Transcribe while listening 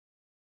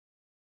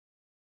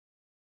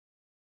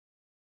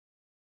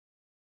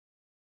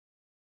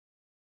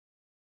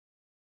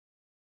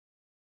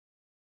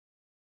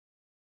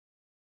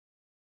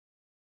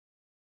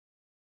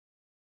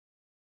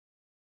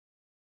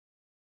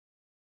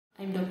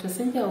I'm Dr.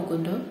 Cynthia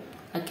Ogundo,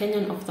 a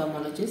Kenyan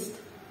ophthalmologist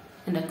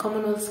and a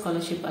Commonwealth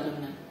Scholarship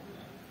Alumni.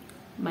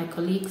 My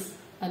colleagues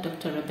are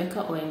Dr.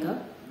 Rebecca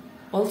Oenga,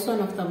 also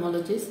an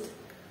ophthalmologist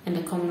and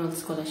a Commonwealth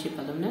Scholarship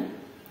Alumni,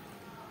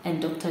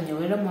 and Dr.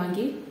 Nyawera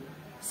Mwangi,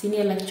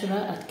 Senior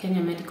Lecturer at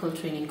Kenya Medical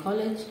Training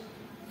College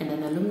and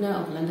an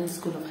alumna of London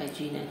School of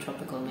Hygiene and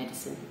Tropical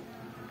Medicine.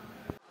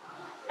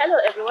 Hello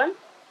everyone.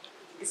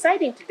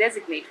 Deciding to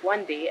designate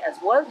one day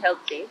as World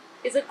Health Day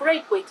is a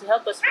great way to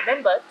help us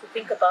remember to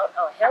think about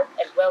our health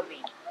and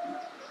well-being.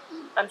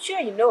 I'm sure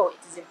you know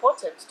it is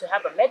important to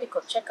have a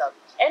medical checkup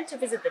and to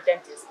visit the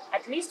dentist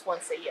at least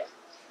once a year.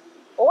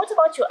 But what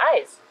about your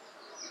eyes?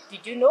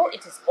 Did you know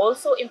it is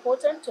also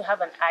important to have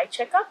an eye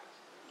checkup?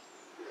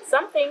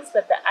 Some things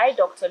that the eye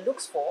doctor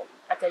looks for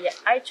at an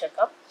eye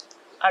checkup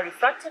are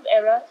refractive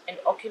error and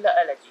ocular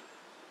allergy.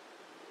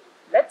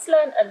 Let's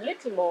learn a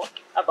little more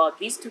about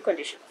these two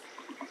conditions.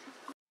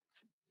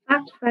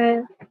 Fact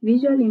 5.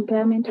 Visual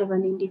impairment of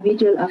an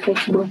individual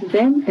affects both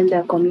them and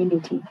their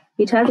community.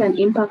 It has an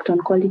impact on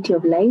quality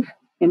of life,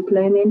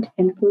 employment,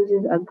 and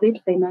poses a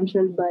great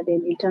financial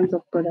burden in terms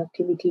of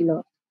productivity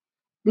loss.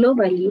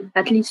 Globally,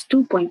 at least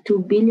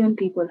 2.2 billion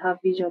people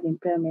have visual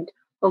impairment,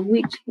 of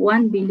which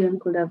 1 billion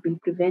could have been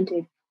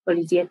prevented or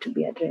is yet to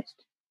be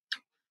addressed.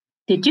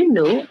 Did you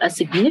know a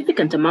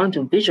significant amount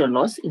of visual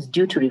loss is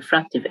due to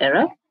refractive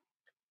error?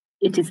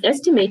 It is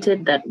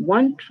estimated that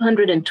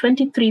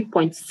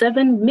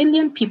 123.7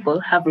 million people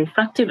have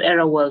refractive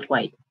error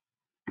worldwide.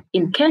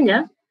 In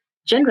Kenya,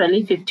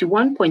 generally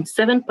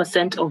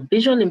 51.7% of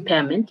visual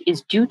impairment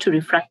is due to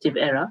refractive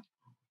error,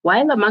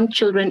 while among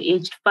children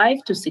aged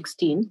 5 to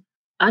 16,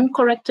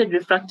 uncorrected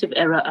refractive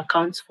error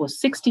accounts for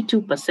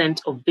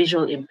 62% of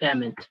visual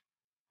impairment.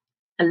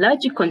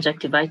 Allergic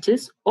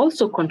conjunctivitis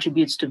also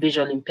contributes to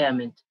visual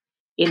impairment.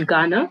 In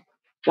Ghana,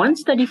 one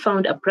study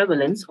found a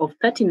prevalence of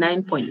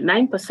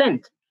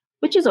 39.9%,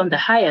 which is on the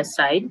higher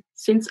side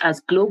since as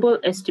global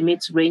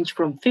estimates range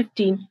from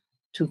 15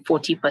 to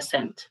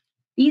 40%.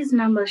 These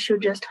numbers show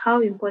just how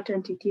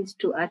important it is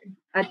to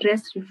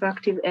address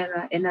refractive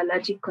error and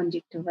allergic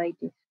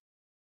conjunctivitis.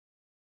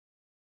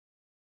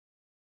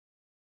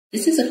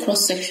 This is a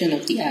cross-section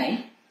of the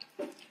eye,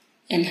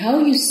 and how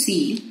you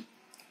see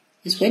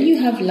is when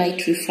you have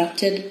light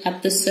refracted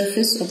at the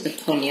surface of the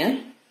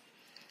cornea,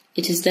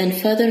 it is then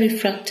further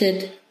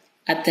refracted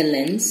at the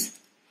lens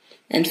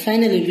and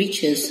finally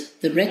reaches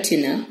the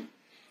retina,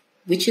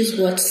 which is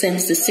what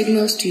sends the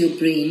signals to your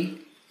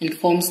brain and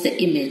forms the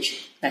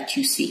image that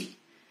you see.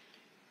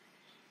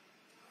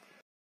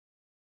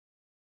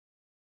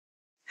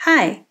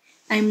 Hi,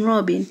 I'm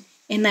Robin,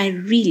 and I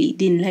really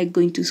didn't like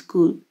going to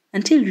school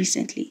until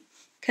recently.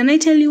 Can I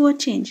tell you what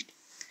changed?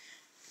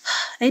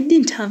 I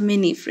didn't have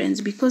many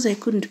friends because I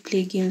couldn't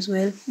play games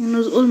well and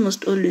was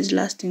almost always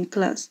last in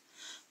class.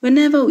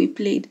 Whenever we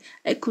played,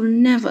 I could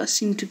never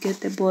seem to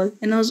get the ball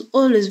and I was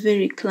always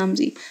very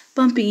clumsy,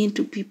 bumping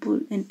into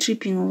people and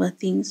tripping over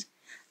things.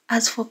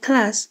 As for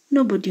class,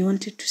 nobody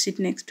wanted to sit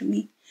next to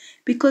me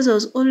because I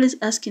was always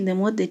asking them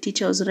what the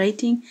teacher was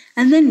writing,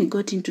 and then we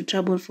got into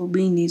trouble for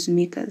being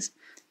newsmakers.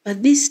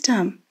 But this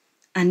term,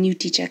 a new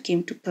teacher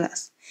came to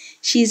class.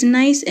 She is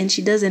nice and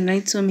she doesn't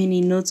write so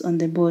many notes on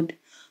the board.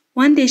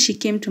 One day she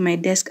came to my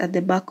desk at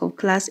the back of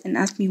class and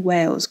asked me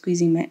why I was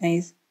squeezing my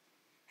eyes.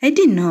 I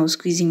didn't know I was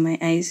squeezing my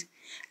eyes.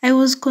 I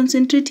was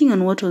concentrating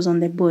on what was on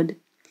the board.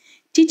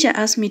 Teacher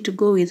asked me to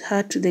go with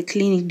her to the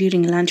clinic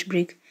during lunch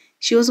break.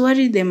 She was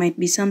worried there might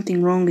be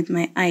something wrong with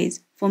my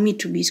eyes for me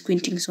to be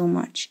squinting so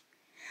much.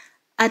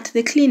 At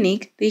the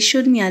clinic, they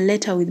showed me a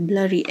letter with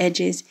blurry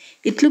edges.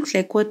 It looked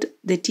like what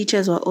the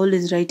teachers were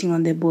always writing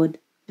on the board.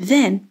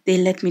 Then they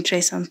let me try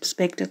some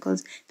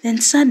spectacles.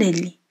 Then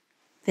suddenly,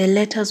 the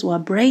letters were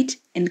bright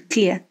and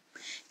clear.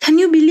 Can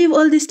you believe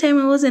all this time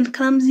I wasn't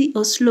clumsy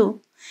or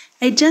slow?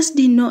 I just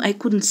didn't know I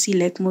couldn't see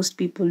like most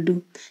people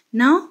do.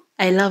 Now,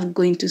 I love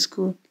going to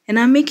school and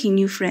I'm making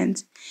new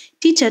friends.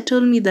 Teacher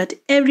told me that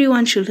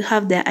everyone should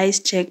have their eyes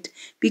checked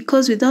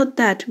because without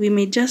that, we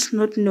may just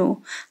not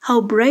know how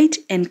bright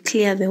and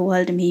clear the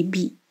world may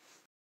be.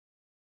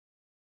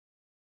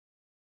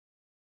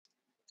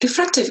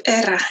 Refractive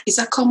error is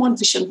a common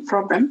vision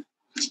problem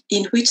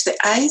in which the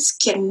eyes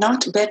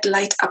cannot bend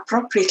light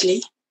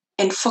appropriately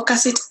and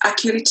focus it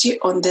accurately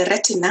on the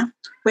retina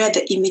where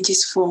the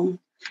images form.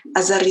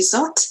 As a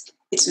result,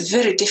 it's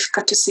very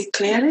difficult to see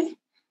clearly.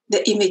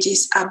 The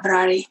images are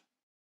blurry.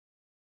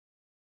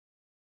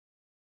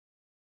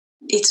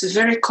 It's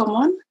very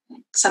common.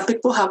 Some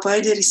people have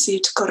already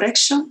received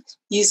correction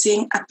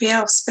using a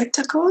pair of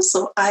spectacles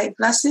or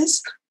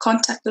eyeglasses,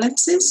 contact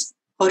lenses,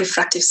 or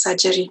refractive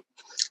surgery.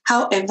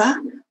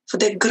 However, for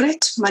the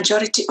great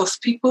majority of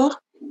people,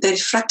 the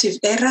refractive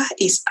error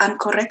is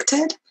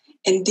uncorrected,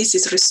 and this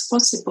is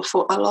responsible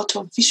for a lot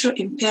of visual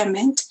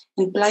impairment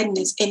and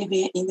blindness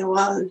anywhere in the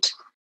world.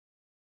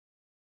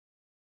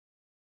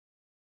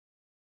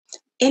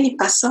 Any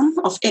person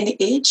of any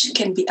age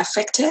can be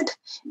affected,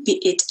 be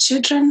it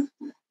children,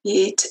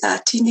 be it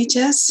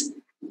teenagers,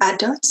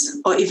 adults,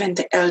 or even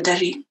the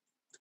elderly.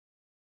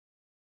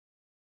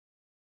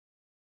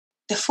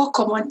 The four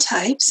common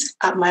types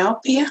are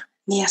myopia,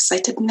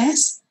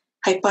 nearsightedness,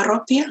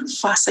 hyperopia,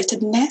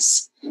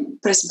 farsightedness,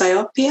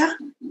 presbyopia,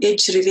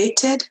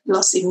 age-related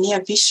loss in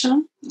near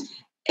vision,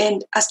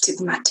 and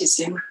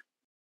astigmatism.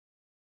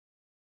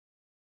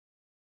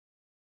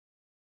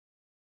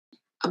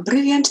 A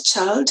brilliant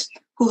child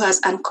who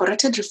has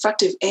uncorrected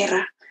refractive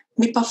error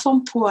may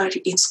perform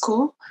poorly in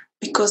school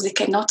because they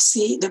cannot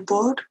see the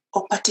board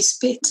or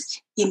participate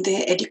in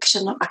their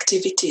educational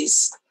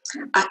activities.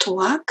 At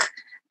work,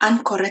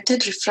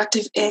 uncorrected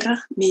refractive error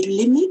may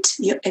limit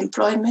your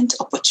employment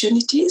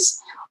opportunities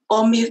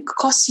or may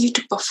cause you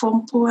to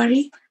perform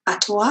poorly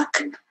at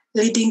work,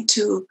 leading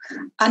to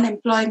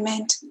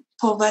unemployment,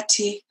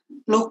 poverty,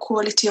 low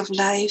quality of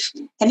life,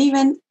 and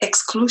even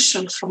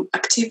exclusion from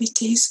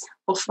activities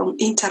or from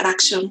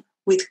interaction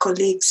with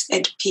colleagues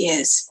and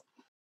peers.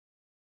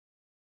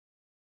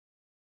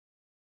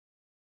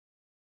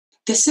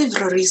 There are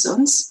several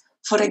reasons.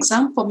 For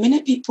example,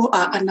 many people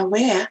are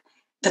unaware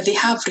that they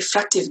have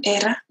refractive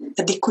error,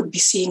 that they could be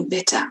seeing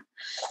better.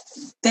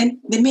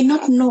 Then they may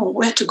not know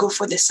where to go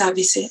for the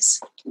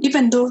services.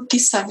 Even though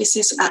these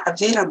services are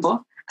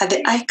available at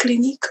the eye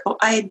clinic or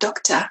eye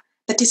doctor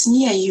that is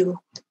near you,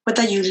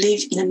 whether you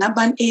live in an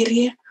urban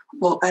area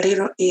or a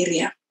rural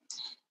area.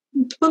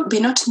 People may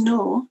not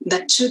know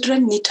that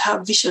children need to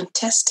have vision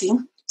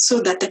testing so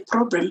that the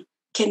problem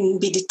can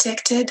be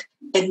detected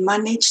and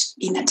managed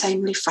in a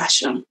timely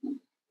fashion.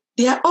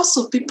 There are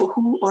also people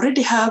who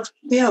already have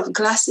a pair of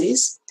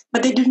glasses,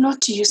 but they do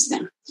not use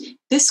them.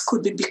 This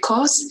could be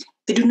because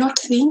they do not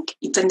think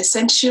it's an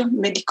essential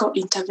medical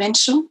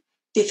intervention.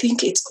 They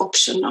think it's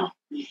optional.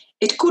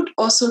 It could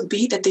also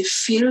be that they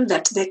feel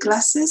that their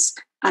glasses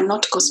are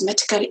not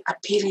cosmetically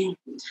appealing.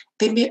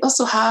 They may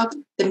also have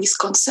the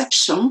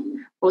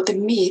misconception or the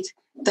myth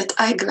that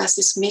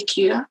eyeglasses make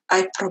your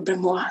eye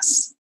problem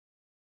worse.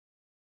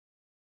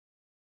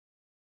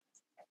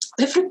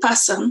 Every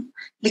person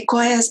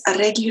requires a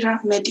regular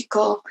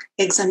medical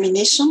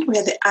examination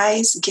where the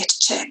eyes get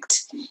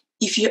checked.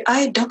 If your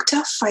eye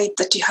doctor finds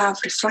that you have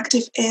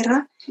refractive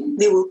error,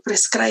 they will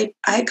prescribe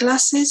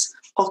eyeglasses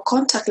or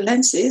contact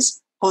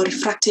lenses or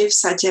refractive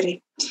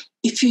surgery.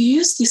 If you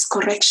use this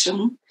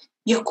correction,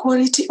 your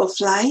quality of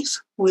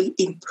life will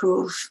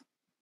improve.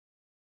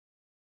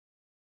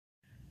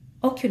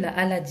 Ocular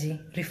allergy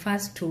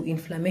refers to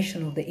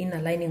inflammation of the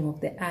inner lining of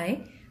the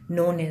eye,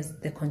 known as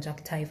the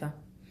conjunctiva.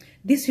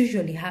 This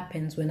usually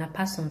happens when a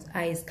person's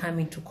eyes come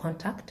into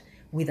contact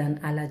with an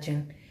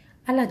allergen.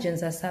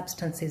 Allergens are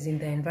substances in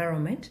the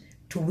environment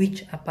to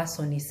which a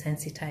person is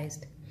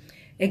sensitized.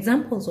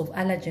 Examples of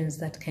allergens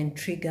that can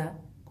trigger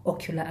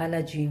ocular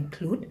allergy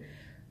include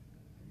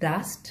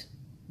dust,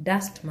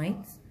 dust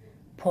mites,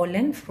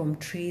 pollen from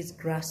trees,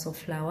 grass, or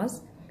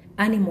flowers,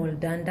 animal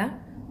dander,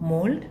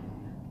 mold,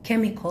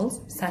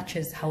 chemicals such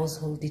as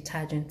household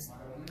detergents.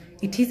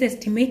 It is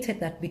estimated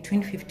that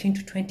between 15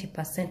 to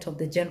 20% of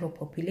the general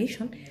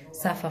population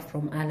suffer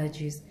from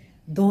allergies,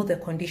 though the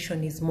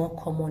condition is more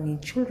common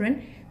in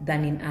children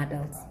than in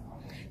adults.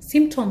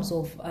 Symptoms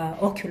of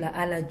ocular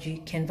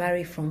allergy can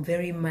vary from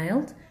very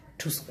mild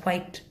to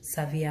quite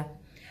severe.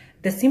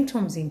 The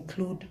symptoms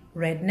include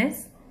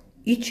redness,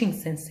 itching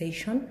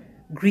sensation,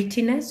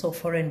 grittiness or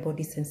foreign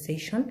body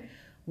sensation,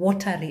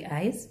 watery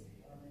eyes,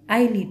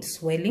 eyelid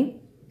swelling,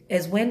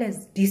 as well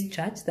as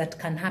discharge that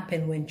can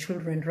happen when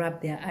children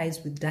rub their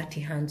eyes with dirty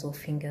hands or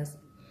fingers.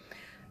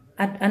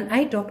 An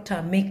eye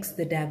doctor makes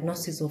the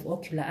diagnosis of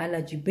ocular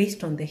allergy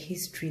based on the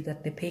history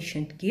that the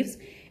patient gives,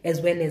 as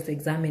well as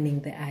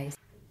examining the eyes.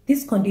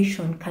 This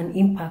condition can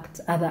impact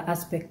other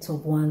aspects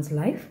of one's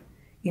life,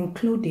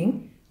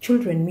 including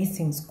children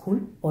missing school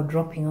or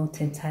dropping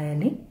out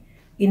entirely,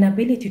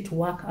 inability to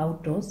work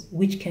outdoors,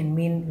 which can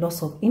mean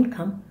loss of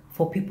income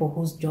for people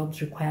whose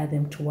jobs require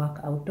them to work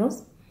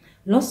outdoors,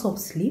 loss of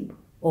sleep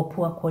or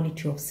poor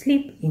quality of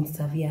sleep in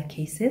severe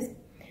cases,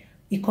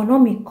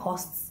 economic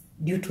costs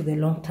due to the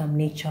long-term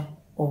nature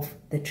of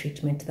the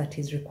treatment that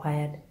is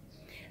required.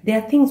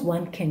 There are things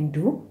one can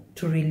do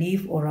to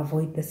relieve or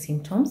avoid the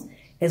symptoms,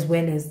 as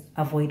well as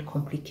avoid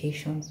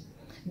complications.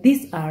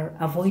 These are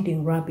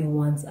avoiding rubbing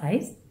one's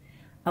eyes,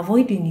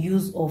 avoiding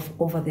use of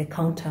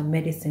over-the-counter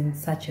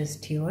medicines such as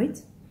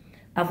steroids,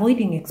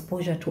 avoiding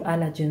exposure to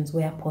allergens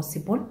where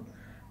possible,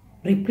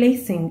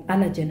 replacing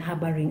allergen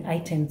harboring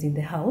items in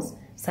the house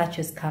such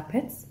as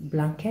carpets,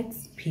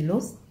 blankets,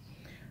 pillows,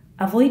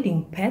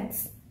 avoiding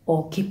pets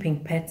or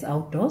keeping pets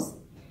outdoors,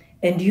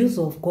 and use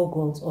of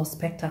goggles or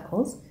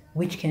spectacles,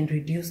 which can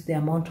reduce the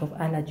amount of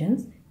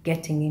allergens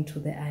getting into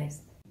the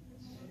eyes.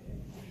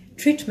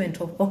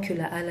 Treatment of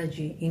ocular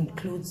allergy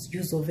includes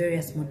use of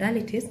various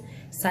modalities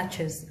such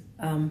as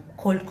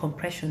cold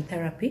compression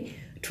therapy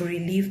to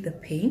relieve the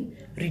pain,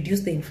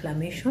 reduce the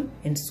inflammation,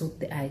 and soothe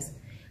the eyes.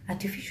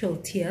 Artificial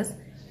tears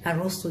are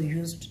also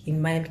used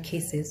in mild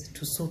cases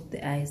to soothe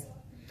the eyes.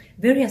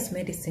 Various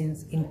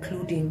medicines,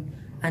 including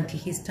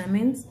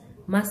antihistamines,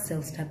 mast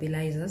cell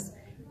stabilizers,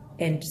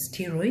 and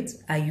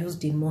steroids, are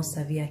used in more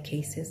severe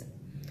cases.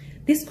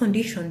 This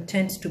condition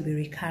tends to be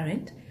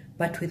recurrent,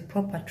 but with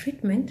proper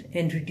treatment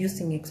and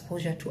reducing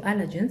exposure to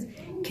allergens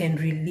can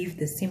relieve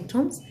the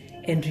symptoms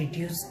and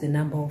reduce the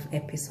number of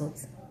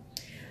episodes.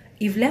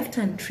 If left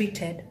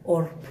untreated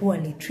or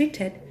poorly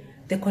treated,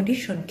 the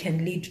condition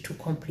can lead to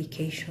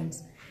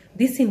complications.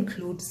 This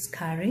includes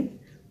scarring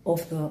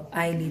of the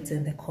eyelids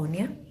and the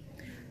cornea,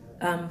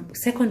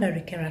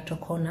 secondary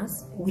keratoconus,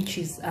 which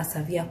is a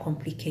severe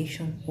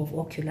complication of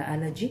ocular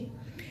allergy,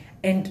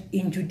 and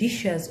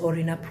injudicious or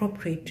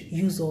inappropriate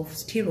use of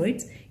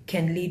steroids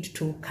can lead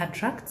to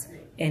cataracts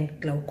and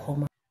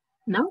glaucoma.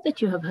 Now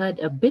that you have heard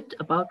a bit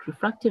about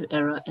refractive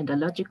error and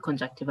allergic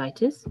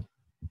conjunctivitis,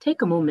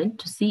 take a moment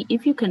to see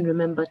if you can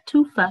remember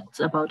 2 facts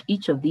about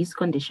each of these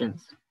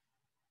conditions.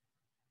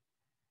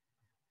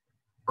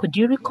 Could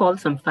you recall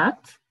some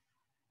facts?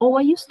 Or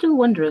are you still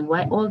wondering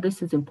why all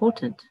this is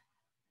important?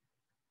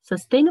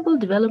 Sustainable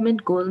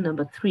Development Goal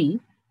number 3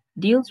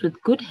 deals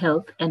with good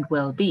health and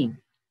well-being.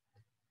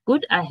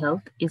 Good eye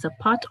health is a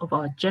part of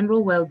our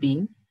general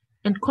well-being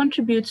and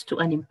contributes to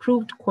an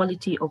improved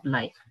quality of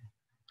life.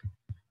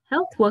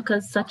 Health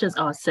workers such as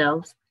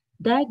ourselves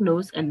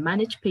diagnose and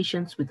manage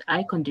patients with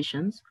eye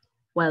conditions,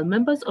 while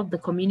members of the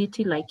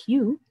community like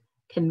you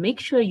can make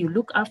sure you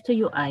look after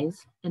your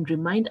eyes and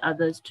remind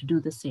others to do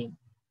the same.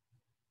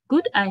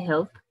 Good eye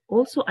health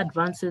also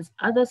advances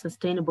other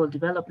sustainable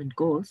development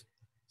goals,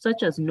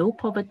 such as no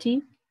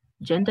poverty,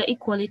 gender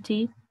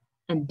equality,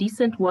 and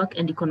decent work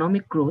and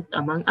economic growth,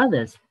 among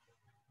others.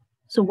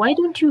 So why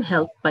don't you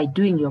help by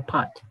doing your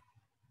part?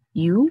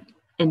 You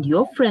and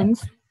your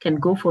friends can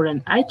go for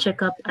an eye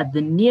checkup at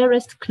the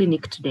nearest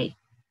clinic today.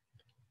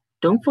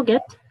 Don't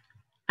forget,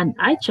 an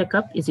eye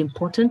checkup is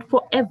important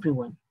for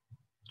everyone: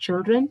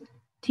 children,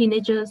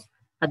 teenagers,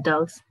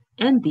 adults,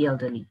 and the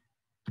elderly.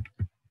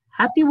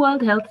 Happy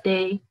World Health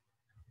Day!